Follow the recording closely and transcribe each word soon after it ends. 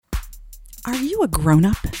Are you a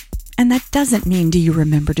grown-up? And that doesn't mean do you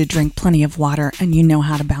remember to drink plenty of water and you know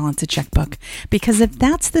how to balance a checkbook? Because if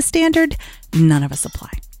that's the standard, none of us apply.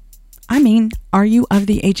 I mean, are you of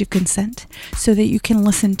the age of consent so that you can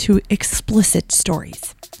listen to explicit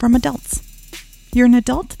stories from adults? You're an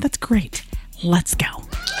adult? That's great. Let's go.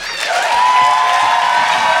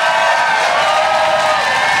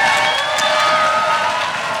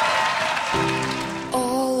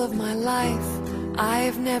 All of my life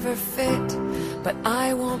I've never fit, but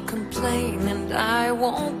I won't complain and I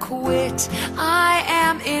won't quit. I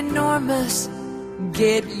am enormous,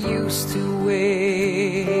 get used to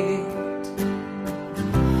it.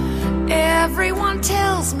 Everyone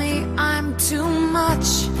tells me I'm too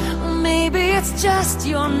much. Maybe it's just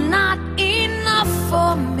you're not enough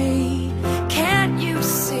for me. Can't you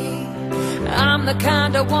see? I'm the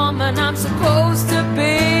kind of woman I'm supposed to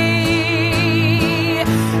be.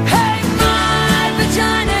 Hey, my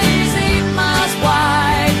vagina is 8 miles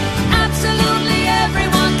wide. Absolutely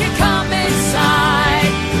everyone can come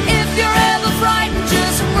inside. If you're ever frightened,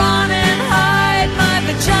 just run and hide. My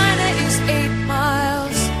vagina is 8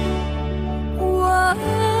 miles wide.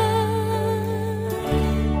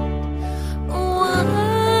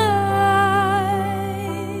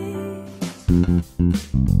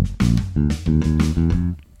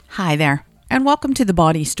 Hi there, and welcome to the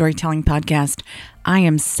Body Storytelling Podcast. I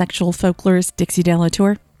am sexual folklorist Dixie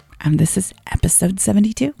Delatour, and this is episode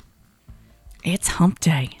 72. It's hump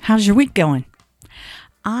day. How's your week going?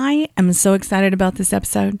 I am so excited about this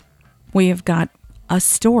episode. We have got a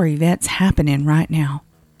story that's happening right now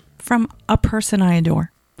from a person I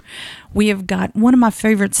adore. We have got one of my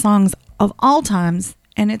favorite songs of all times,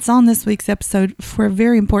 and it's on this week's episode for a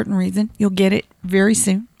very important reason. You'll get it very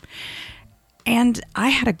soon. And I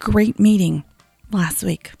had a great meeting last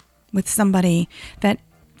week with somebody that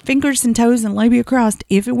fingers and toes and labia crossed,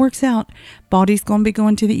 if it works out, Body's going to be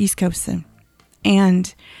going to the East Coast soon.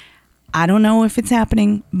 And I don't know if it's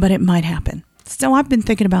happening, but it might happen. So I've been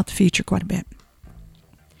thinking about the future quite a bit.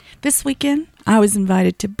 This weekend, I was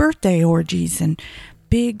invited to birthday orgies and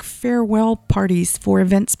big farewell parties for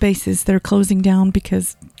event spaces that are closing down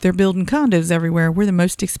because they're building condos everywhere. We're the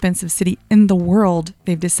most expensive city in the world.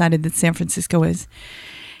 They've decided that San Francisco is.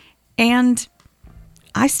 And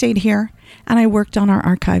I stayed here and I worked on our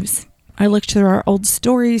archives. I looked through our old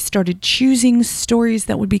stories, started choosing stories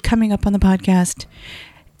that would be coming up on the podcast.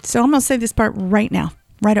 So I'm going to say this part right now,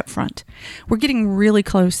 right up front. We're getting really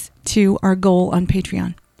close to our goal on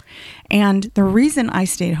Patreon. And the reason I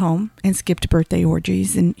stayed home and skipped birthday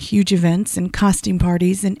orgies and huge events and costume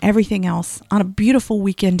parties and everything else on a beautiful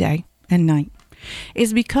weekend day and night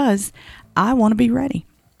is because I want to be ready.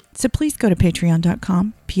 So please go to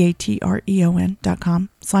patreon.com,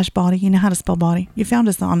 patreon.com/body. You know how to spell body. You found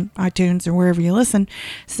us on iTunes or wherever you listen,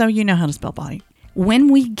 so you know how to spell body.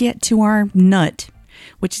 When we get to our nut,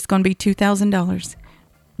 which is going to be $2,000,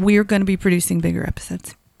 we're going to be producing bigger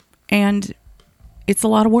episodes. And it's a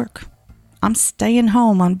lot of work. I'm staying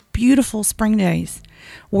home on beautiful spring days,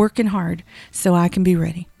 working hard so I can be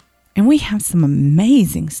ready. And we have some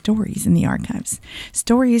amazing stories in the archives.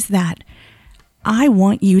 Stories that I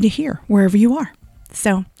want you to hear wherever you are.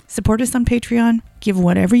 So support us on Patreon, give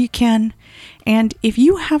whatever you can. And if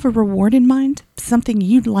you have a reward in mind, something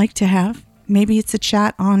you'd like to have, maybe it's a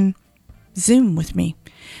chat on Zoom with me.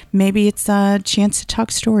 Maybe it's a chance to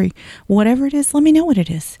talk story. Whatever it is, let me know what it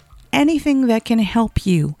is. Anything that can help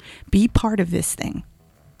you be part of this thing.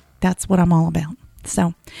 That's what I'm all about.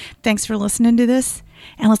 So thanks for listening to this,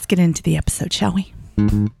 and let's get into the episode, shall we?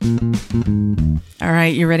 All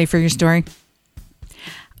right, you ready for your story?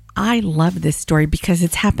 I love this story because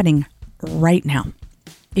it's happening right now.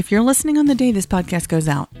 If you're listening on the day this podcast goes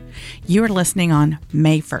out, you are listening on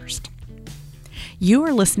May 1st. You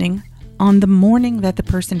are listening on the morning that the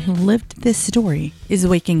person who lived this story is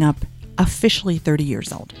waking up officially 30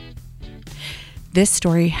 years old. This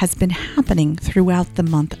story has been happening throughout the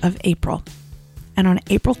month of April. And on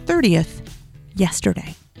April 30th,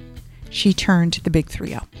 yesterday, she turned the big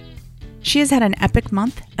 30. She has had an epic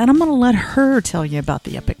month, and I'm going to let her tell you about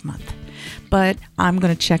the epic month. But I'm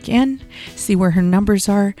going to check in, see where her numbers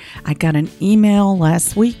are. I got an email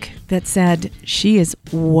last week that said she is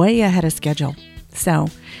way ahead of schedule. So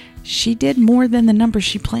she did more than the numbers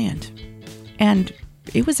she planned. And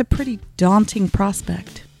it was a pretty daunting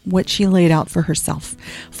prospect, what she laid out for herself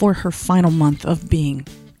for her final month of being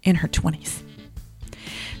in her 20s.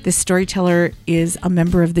 This storyteller is a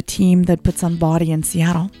member of the team that puts on Body in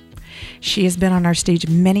Seattle. She has been on our stage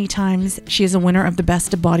many times. She is a winner of the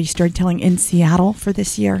Best of Body Storytelling in Seattle for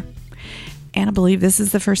this year. And I believe this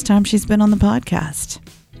is the first time she's been on the podcast.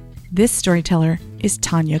 This storyteller is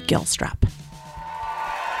Tanya Gilstrap.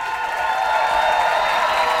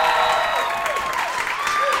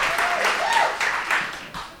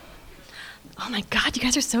 Oh my God, you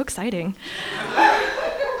guys are so exciting.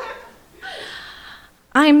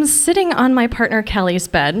 I'm sitting on my partner Kelly's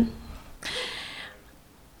bed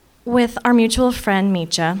with our mutual friend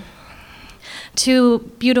Micha,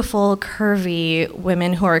 two beautiful, curvy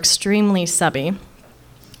women who are extremely subby.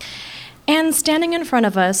 And standing in front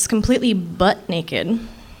of us, completely butt naked,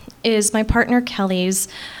 is my partner Kelly's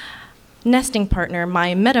nesting partner,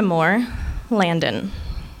 my metamour, Landon.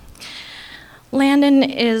 Landon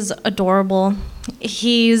is adorable.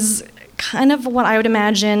 He's kind of what I would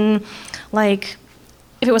imagine, like,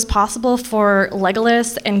 if it was possible for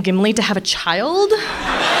Legolas and Gimli to have a child,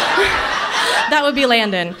 that would be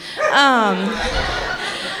Landon.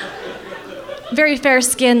 Very fair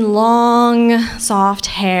skin, long, soft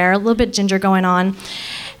hair, a little bit ginger going on.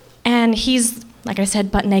 And he's, like I said,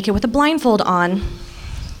 butt naked with a blindfold on.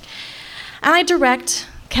 And I direct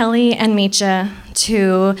Kelly and Micha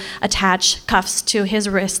to attach cuffs to his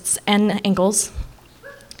wrists and ankles.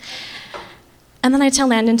 And then I tell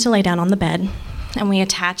Landon to lay down on the bed, and we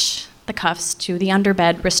attach the cuffs to the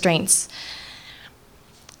underbed restraints.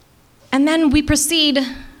 And then we proceed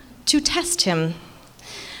to test him.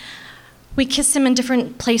 We kiss him in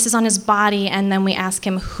different places on his body, and then we ask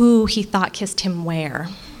him who he thought kissed him where.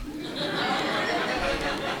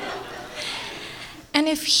 And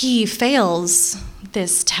if he fails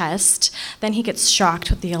this test, then he gets shocked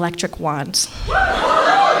with the electric wand.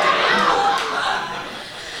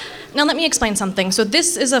 Now let me explain something. So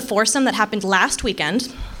this is a foursome that happened last weekend.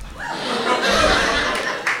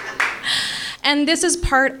 And this is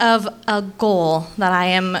part of a goal that I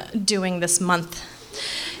am doing this month.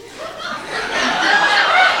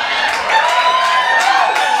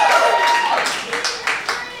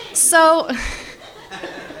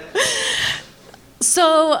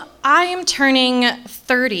 So I am turning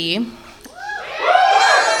 30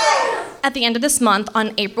 at the end of this month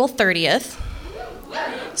on April 30th.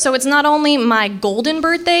 So it's not only my golden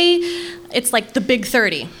birthday, it's like the big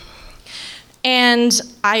 30. And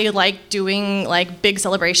I like doing like big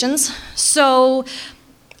celebrations. So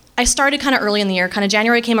I started kind of early in the year, kind of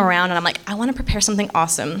January came around, and I'm like, I want to prepare something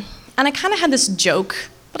awesome. And I kind of had this joke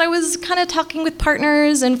that I was kind of talking with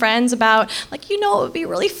partners and friends about, like, it would be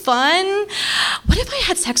really fun. What if I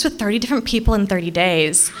had sex with 30 different people in 30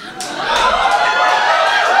 days?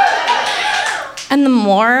 And the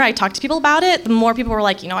more I talked to people about it, the more people were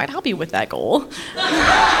like, I'd help you with that goal.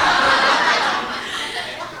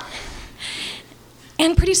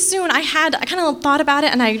 And pretty soon I kind of thought about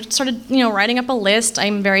it, and I started, writing up a list.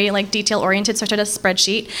 I'm very detail-oriented, so I started a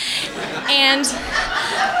spreadsheet. And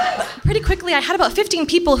pretty quickly I had about 15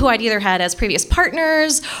 people who I'd either had as previous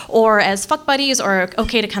partners or as fuck buddies or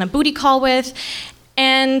okay to kind of booty call with.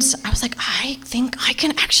 And I was like, I think I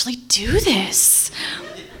can actually do this.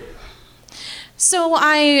 So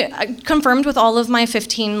I confirmed with all of my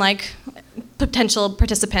 15 potential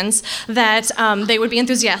participants that they would be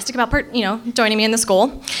enthusiastic about joining me in this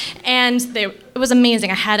goal, and it was amazing.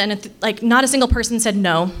 I had not a single person said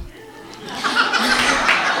no,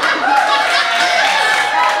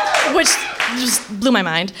 which just blew my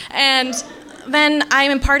mind. And then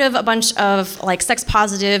I'm part of a bunch of sex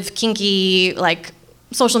positive, kinky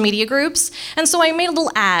social media groups, and so I made a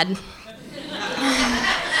little ad.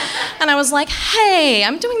 And I was like, hey,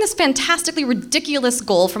 I'm doing this fantastically ridiculous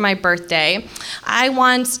goal for my birthday. I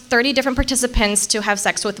want 30 different participants to have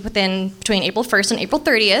sex with between April 1st and April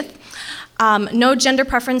 30th. No gender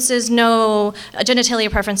preferences, no genitalia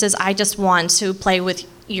preferences. I just want to play with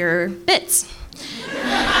your bits.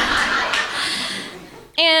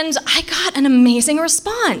 And I got an amazing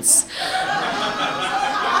response.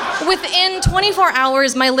 Within 24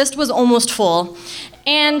 hours, my list was almost full.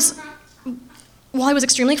 And while I was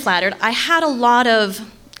extremely flattered, I had a lot of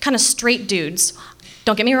kind of straight dudes.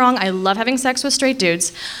 Don't get me wrong, I love having sex with straight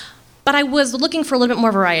dudes, but I was looking for a little bit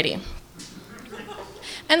more variety.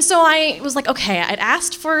 And so I was like, okay, I'd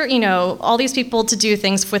asked for, all these people to do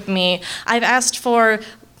things with me. I've asked for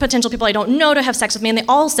potential people I don't know to have sex with me, and they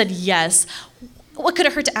all said yes. What could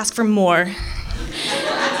it hurt to ask for more?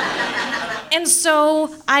 And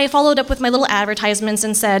so I followed up with my little advertisements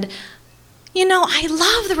and said, I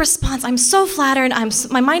love the response. I'm so flattered.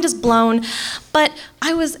 My mind is blown. But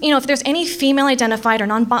I was, if there's any female-identified or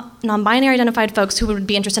non-binary identified folks who would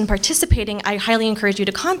be interested in participating, I highly encourage you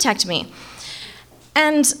to contact me.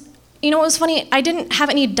 And, what was funny? I didn't have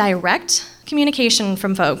any direct communication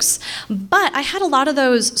from folks, but I had a lot of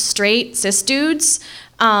those straight cis dudes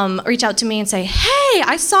reach out to me and say, hey,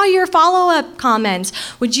 I saw your follow-up comment.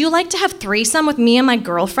 Would you like to have threesome with me and my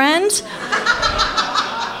girlfriend?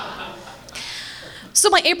 So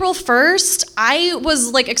by April 1st, I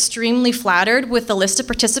was like extremely flattered with the list of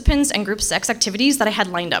participants and group sex activities that I had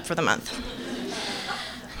lined up for the month.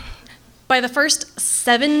 By the first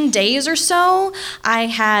 7 days or so, I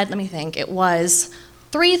had, let me think, it was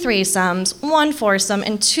 3 threesomes, 1 foursome,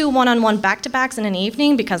 and 2 one-on-one back-to-backs in an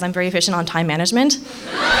evening because I'm very efficient on time management.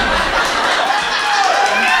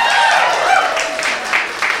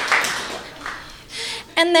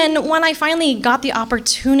 And then when I finally got the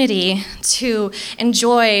opportunity to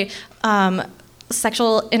enjoy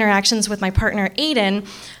sexual interactions with my partner, Aiden,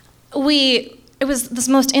 it was this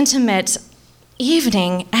most intimate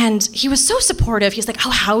evening, and he was so supportive. He's like,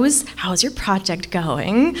 oh, how's your project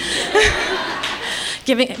going?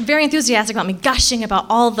 Very enthusiastic about me, gushing about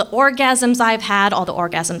all the orgasms I've had, all the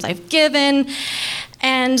orgasms I've given.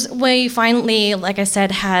 And we finally, like I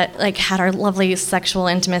said, had our lovely sexual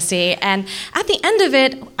intimacy. And at the end of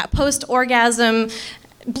it, post-orgasm,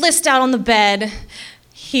 blissed out on the bed,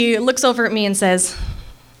 he looks over at me and says,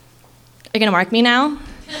 "Are you gonna mark me now?"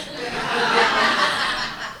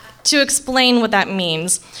 To explain what that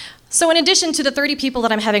means. So in addition to the 30 people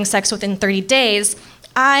that I'm having sex with in 30 days,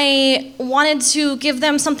 I wanted to give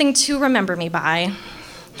them something to remember me by.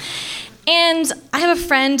 And I have a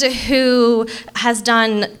friend who has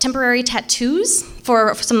done temporary tattoos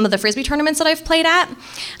for some of the Frisbee tournaments that I've played at.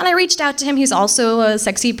 And I reached out to him. He's also a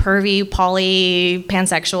sexy, pervy, poly,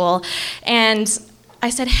 pansexual. And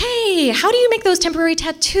I said, hey, how do you make those temporary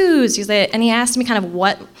tattoos? And he asked me kind of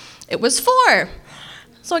what it was for.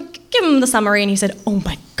 So I give him the summary, and he said, oh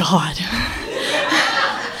my God.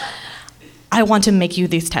 I want to make you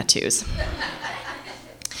these tattoos.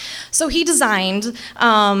 So he designed,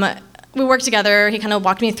 we worked together, he kind of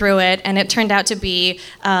walked me through it, and it turned out to be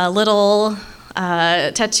a little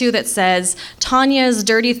tattoo that says, Tanya's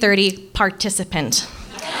Dirty 30 Participant.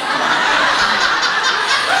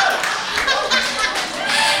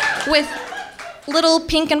 With little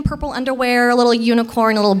pink and purple underwear, a little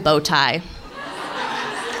unicorn, a little bow tie.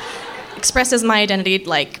 Expresses my identity,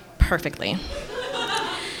 like, perfectly.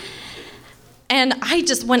 And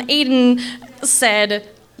when Aiden said,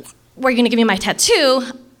 "Were you gonna give me my tattoo?"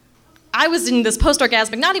 I was in this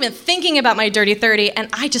post-orgasmic, not even thinking about my dirty 30, and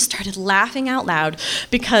I just started laughing out loud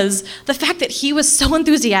because the fact that he was so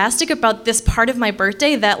enthusiastic about this part of my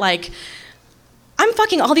birthday that, like, I'm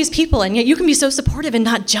fucking all these people, and yet you can be so supportive and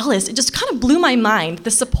not jealous. It just kind of blew my mind,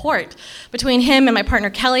 the support between him and my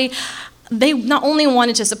partner, Kelly. They not only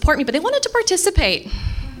wanted to support me, but they wanted to participate.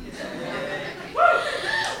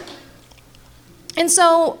 And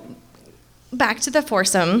so, back to the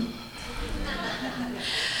foursome.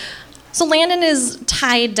 So Landon is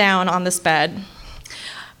tied down on this bed.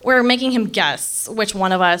 We're making him guess which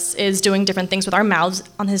one of us is doing different things with our mouths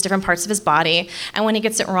on his different parts of his body. And when he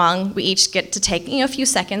gets it wrong, we each get to take a few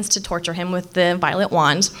seconds to torture him with the violet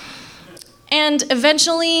wand. And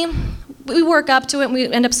eventually, we work up to it, and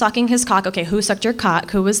we end up sucking his cock. Okay, who sucked your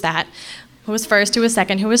cock? Who was that? Who was first? Who was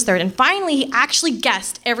second? Who was third? And finally, he actually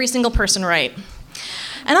guessed every single person right.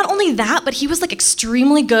 And not only that, but he was like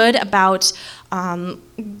extremely good about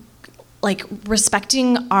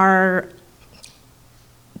respecting our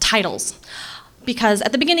titles. Because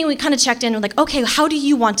at the beginning, we kind of checked in, we're like, okay, how do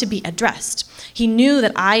you want to be addressed? He knew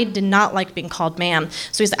that I did not like being called ma'am.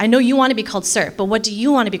 So he said, I know you want to be called sir, but what do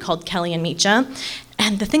you want to be called, Kelly and Meecha?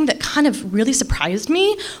 And the thing that kind of really surprised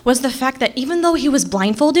me was the fact that even though he was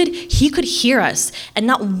blindfolded, he could hear us. And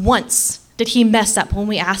not once did he mess up when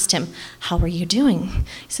we asked him, how are you doing?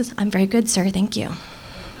 He says, I'm very good, sir, thank you.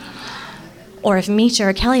 Or if Meecha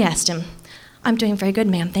or Kelly asked him, I'm doing very good,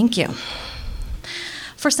 ma'am, thank you.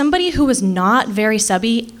 For somebody who was not very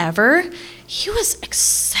subby ever, he was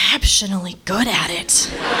exceptionally good at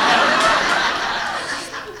it.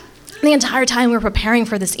 The entire time we were preparing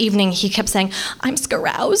for this evening, he kept saying, I'm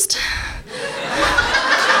scaroused.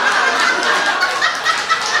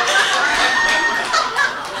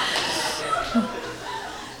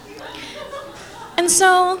 And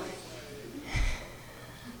so,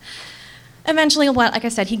 eventually, like I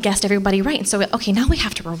said, he guessed everybody right. And so, okay, now we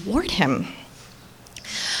have to reward him.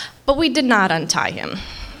 But we did not untie him.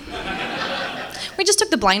 We just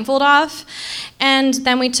took the blindfold off, and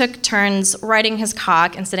then we took turns riding his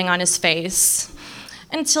cock and sitting on his face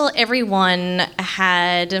until everyone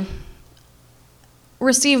had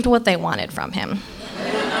received what they wanted from him.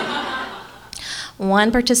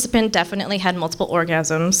 One participant definitely had multiple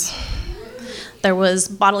orgasms. There was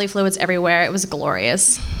bodily fluids everywhere. It was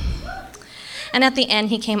glorious. And at the end,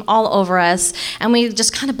 he came all over us, and we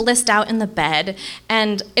just kind of blissed out in the bed.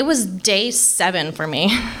 And it was day 7 for me.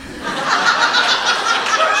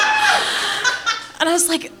 And I was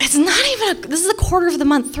like, it's not even, this is a quarter of the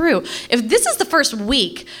month through. If this is the first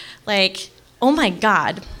week, like, oh my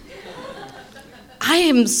God. I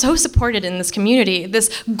am so supported in this community,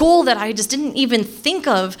 this goal that I just didn't even think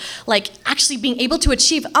of, like actually being able to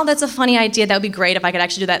achieve. Oh, that's a funny idea. That would be great if I could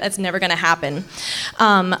actually do that. That's never going to happen.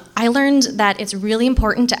 I learned that it's really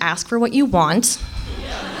important to ask for what you want.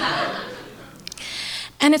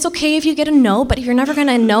 And it's okay if you get a no, but you're never going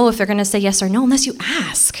to know if they're going to say yes or no unless you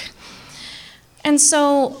ask. And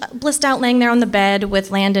so, blissed out laying there on the bed with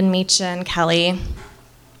Landon, Meecha, and Kelly,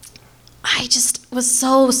 I just was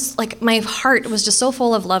so, like, my heart was just so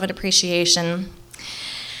full of love and appreciation.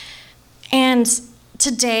 And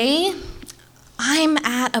today, I'm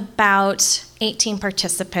at about 18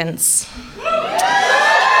 participants.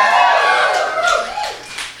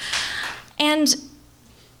 And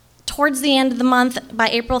towards the end of the month, by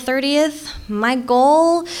April 30th, my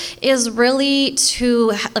goal is really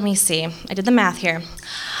to, let me see, I did the math here.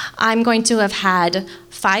 I'm going to have had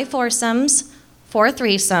 5 foursomes, 4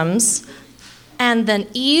 threesomes, and the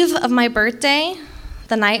eve of my birthday,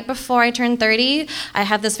 the night before I turn 30, I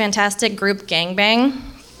have this fantastic group gangbang,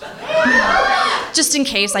 just in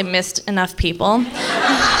case I missed enough people.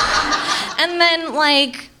 And then,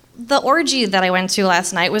 like, the orgy that I went to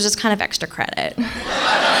last night was just kind of extra credit.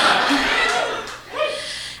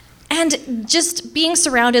 And just being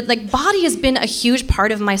surrounded, like, body has been a huge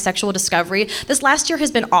part of my sexual discovery. This last year has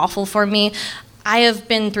been awful for me. I have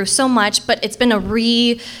been through so much, but it's been a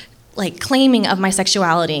claiming of my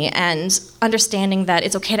sexuality and understanding that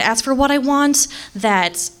it's okay to ask for what I want,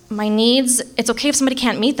 that my needs, it's okay if somebody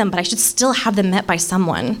can't meet them, but I should still have them met by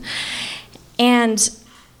someone. And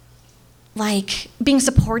like being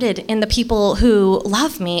supported in the people who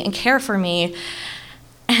love me and care for me.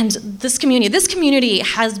 And this community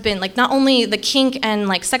has been like not only the kink and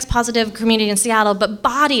like sex positive community in Seattle, but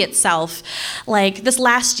body itself. Like this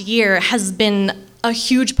last year has been a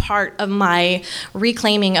huge part of my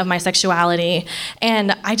reclaiming of my sexuality.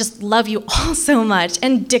 And I just love you all so much,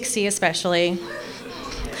 and Dixie especially,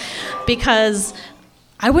 because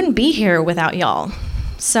I wouldn't be here without y'all.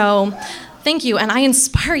 So thank you, and I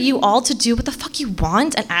inspire you all to do what the fuck you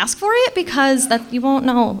want and ask for it, because that you won't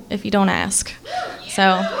know if you don't ask.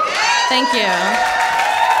 So, thank you.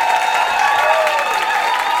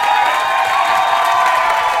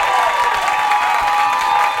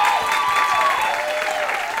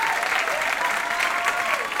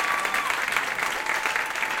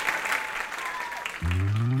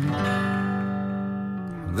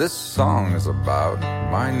 This song is about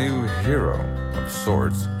my new hero of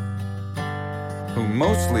sorts, who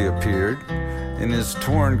mostly appeared in his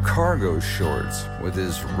torn cargo shorts with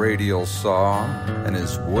his radial saw and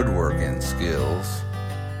his woodworking skills.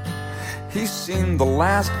 He seemed the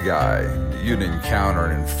last guy you'd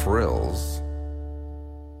encounter in frills.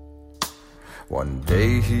 One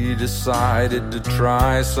day he decided to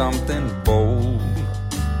try something bold.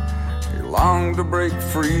 He longed to break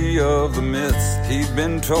free of the myths he'd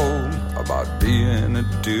been told about being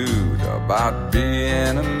a dude, about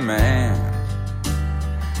being a man.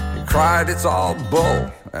 Cried, it's all bull,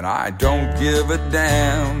 and I don't give a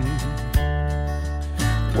damn.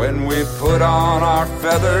 When we put on our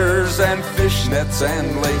feathers and fishnets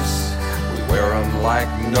and lace, we wear them like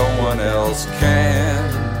no one else can.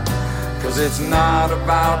 'Cause it's not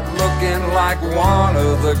about looking like one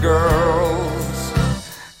of the girls.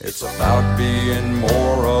 It's about being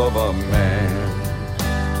more of a man.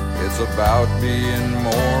 It's about being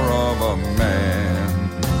more of a man.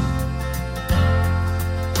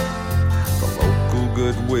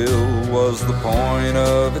 Goodwill was the point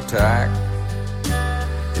of attack.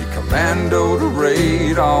 He commandoed a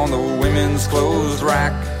raid on the women's clothes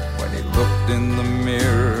rack. When he looked in the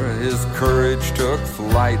mirror, his courage took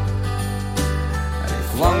flight, and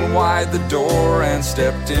he flung wide the door and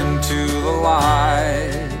stepped into the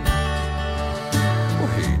light. Well,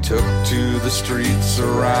 he took to the streets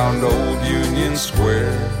around Old Union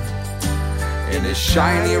Square in his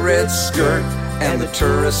shiny red skirt, and the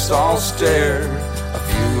tourists all stared. A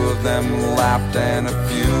few of them laughed and a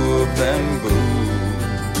few of them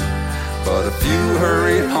booed, but a few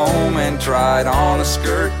hurried home and tried on a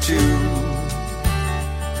skirt too.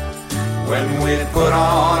 When we put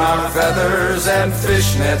on our feathers and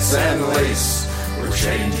fishnets and lace, we're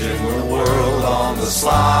changing the world on the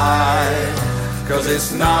slide. 'Cause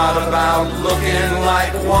it's not about looking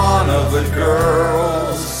like one of the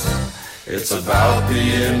girls. It's about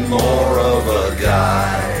being more of a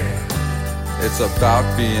guy. It's about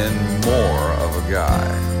being more of guy.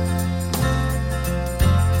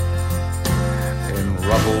 In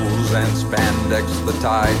rubbles and spandex the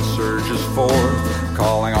tide surges forth,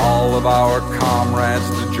 calling all of our comrades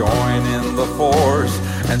to join in the force.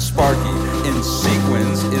 And Sparky in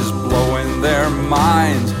sequence is blowing their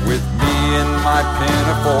minds, with me in my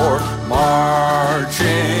pinafore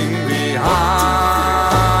marching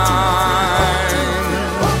behind.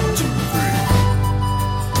 1, 2, 3.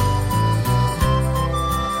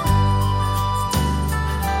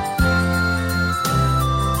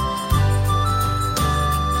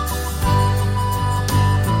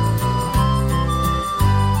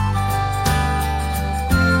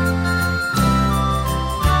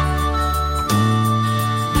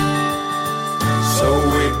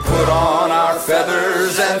 Put on our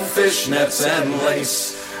feathers and fishnets and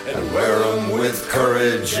lace, and wear them with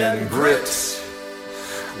courage and grit.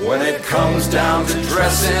 When it comes down to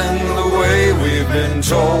dressing the way we've been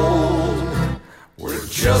told, we're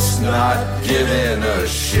just not giving a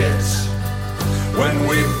shit. When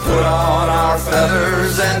we put on our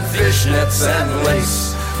feathers and fishnets and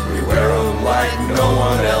lace, we wear them like no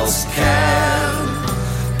one else can.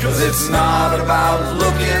 'Cause it's not about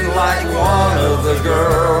looking like one of the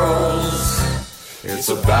girls, it's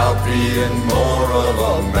about being more of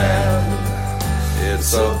a man.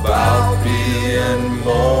 It's about being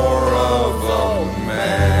more of a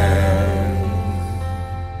man.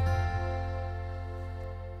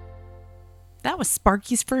 That was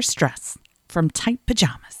Sparky's First Dress from Tight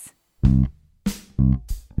Pajamas.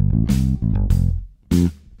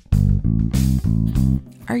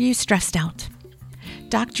 Are you stressed out?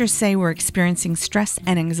 Doctors say we're experiencing stress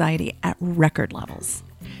and anxiety at record levels.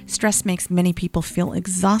 Stress makes many people feel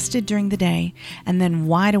exhausted during the day and then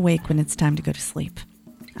wide awake when it's time to go to sleep.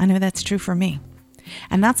 I know that's true for me.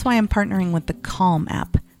 And that's why I'm partnering with the Calm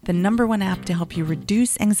app, the #1 app to help you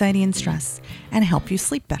reduce anxiety and stress and help you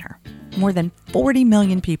sleep better. More than 40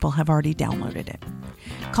 million people have already downloaded it.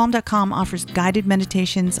 Calm.com offers guided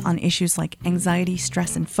meditations on issues like anxiety,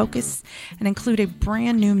 stress, and focus, and include a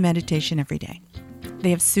brand new meditation every day. They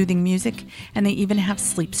have soothing music, and they even have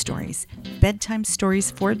sleep stories, bedtime stories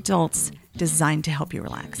for adults designed to help you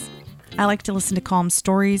relax. I like to listen to Calm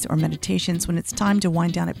stories or meditations when it's time to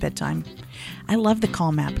wind down at bedtime. I love the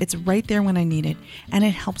Calm app. It's right there when I need it, and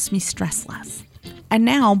it helps me stress less. And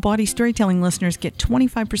now, Body Storytelling listeners get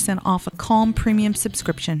 25% off a Calm premium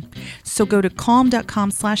subscription. So go to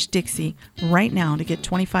calm.com/Dixie right now to get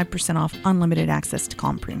 25% off unlimited access to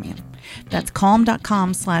Calm Premium. That's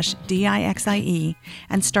calm.com/DIXIE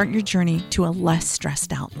and start your journey to a less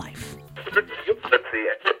stressed out life.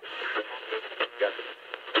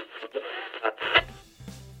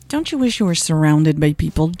 Don't you wish you were surrounded by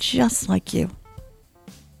people just like you?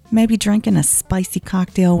 Maybe drinking a spicy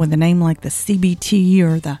cocktail with a name like the CBT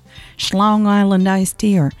or the Long Island iced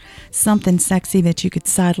tea, or something sexy that you could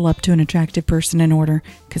sidle up to an attractive person and order,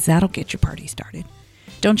 because that'll get your party started.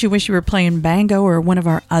 Don't you wish you were playing Bango or one of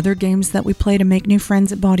our other games that we play to make new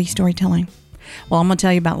friends at Body Storytelling? Well, I'm going to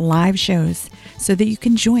tell you about live shows so that you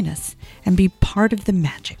can join us and be part of the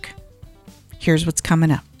magic. Here's what's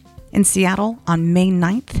coming up. In Seattle on May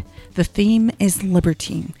 9th, the theme is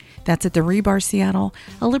Libertine. That's at the Rebar Seattle.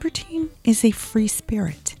 A libertine is a free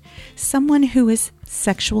spirit, someone who is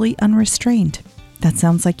sexually unrestrained. That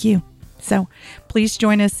sounds like you. So please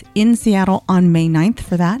join us in Seattle on May 9th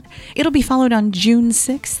for that. It'll be followed on June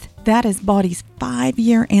 6th. That is Body's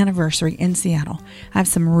 5-year anniversary in Seattle. I have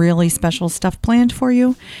some really special stuff planned for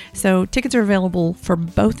you. So tickets are available for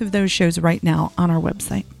both of those shows right now on our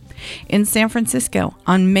website. In San Francisco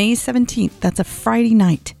on May 17th, that's a Friday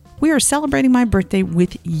night, we are celebrating my birthday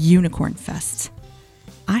with Unicorn Fests.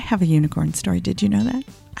 I have a unicorn story. Did you know that?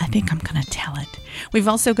 I think I'm going to tell it. We've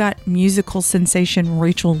also got musical sensation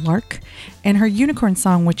Rachel Lark and her unicorn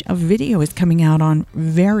song, which a video is coming out on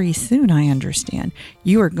very soon, I understand.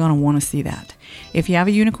 You are going to want to see that. If you have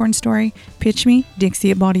a unicorn story, pitch me,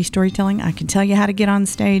 Dixie at Body Storytelling. I can tell you how to get on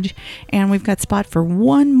stage, and we've got spot for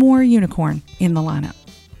one more unicorn in the lineup.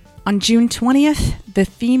 On June 20th, the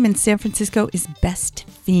theme in San Francisco is Best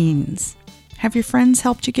Fiends. Have your friends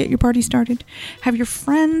helped you get your party started? Have your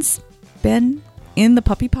friends been in the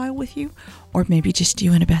puppy pile with you? Or maybe just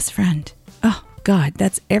you and a best friend? Oh, God,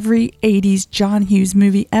 that's every 80s John Hughes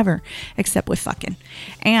movie ever, except with fucking.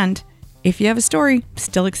 And if you have a story,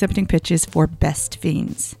 still accepting pitches for Best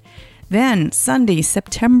Fiends. Then, Sunday,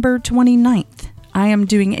 September 29th, I am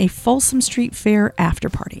doing a Folsom Street Fair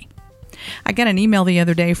after party. I got an email the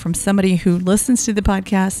other day from somebody who listens to the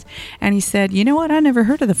podcast, and he said, you know what? I never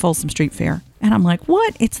heard of the Folsom Street Fair. And I'm like,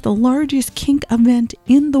 what? It's the largest kink event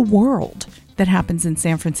in the world that happens in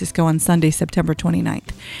San Francisco on Sunday, September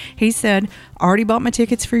 29th. He said, already bought my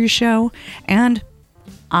tickets for your show, and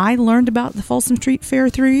I learned about the Folsom Street Fair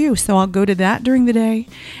through you, so I'll go to that during the day,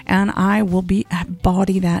 and I will be at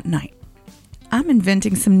Bawdy that night. I'm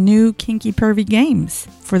inventing some new kinky pervy games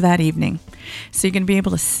for that evening. So you're going to be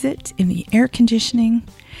able to sit in the air conditioning,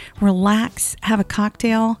 relax, have a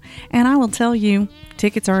cocktail, and I will tell you,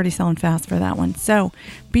 tickets are already selling fast for that one. So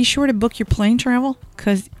be sure to book your plane travel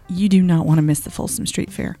because you do not want to miss the Folsom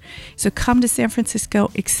Street Fair. So come to San Francisco,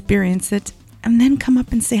 experience it, and then come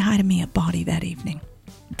up and say hi to me at Bawdy that evening.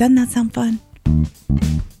 Doesn't that sound fun?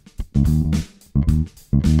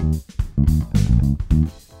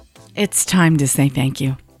 It's time to say thank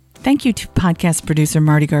you. Thank you to podcast producer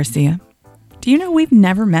Marty Garcia. Do you know we've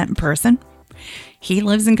never met in person? He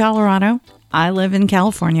lives in Colorado, I live in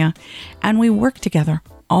California, and we work together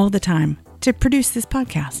all the time to produce this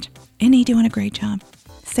podcast. Isn't he doing a great job?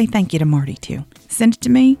 Say thank you to Marty too. Send it to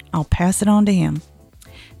me, I'll pass it on to him.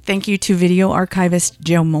 Thank you to video archivist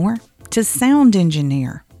Joe Moore, to sound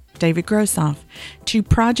engineer David Grossoff, to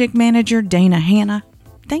project manager Dana Hanna.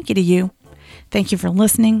 Thank you to you. Thank you for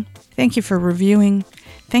listening. Thank you for reviewing.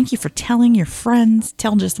 Thank you for telling your friends.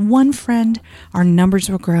 Tell just one friend. Our numbers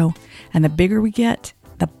will grow. And the bigger we get,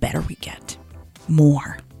 the better we get.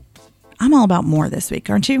 More. I'm all about more this week,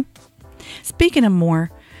 aren't you? Speaking of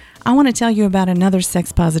more, I want to tell you about another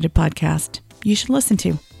sex-positive podcast you should listen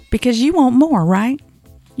to because you want more, right?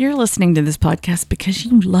 You're listening to this podcast because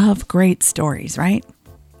you love great stories, right?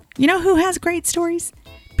 You know who has great stories?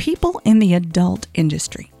 People in the adult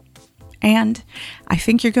industry. And I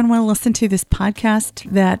think you're going to want to listen to this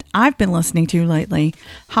podcast that I've been listening to lately,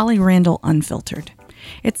 Holly Randall Unfiltered.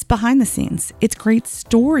 It's behind the scenes. It's great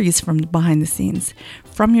stories from behind the scenes,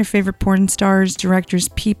 from your favorite porn stars, directors,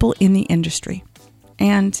 people in the industry.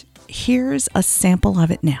 And here's a sample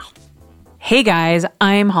of it now. Hey guys,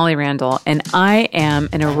 I'm Holly Randall, and I am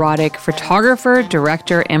an erotic photographer,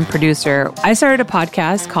 director, and producer. I started a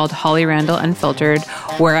podcast called Holly Randall Unfiltered,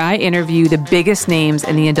 where I interview the biggest names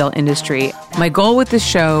in the adult industry. My goal with this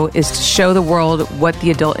show is to show the world what the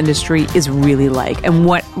adult industry is really like and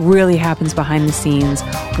what really happens behind the scenes,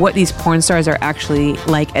 what these porn stars are actually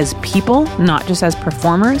like as people, not just as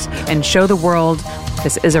performers, and show the world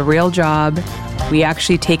this is a real job. We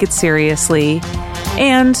actually take it seriously,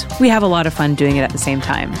 and we have a lot of fun doing it at the same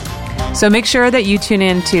time. So make sure that you tune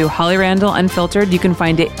in to Holly Randall Unfiltered. You can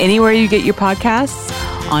find it anywhere you get your podcasts,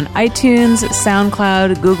 on iTunes,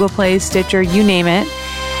 SoundCloud, Google Play, Stitcher, you name it.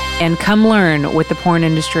 And come learn what the porn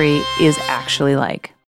industry is actually like.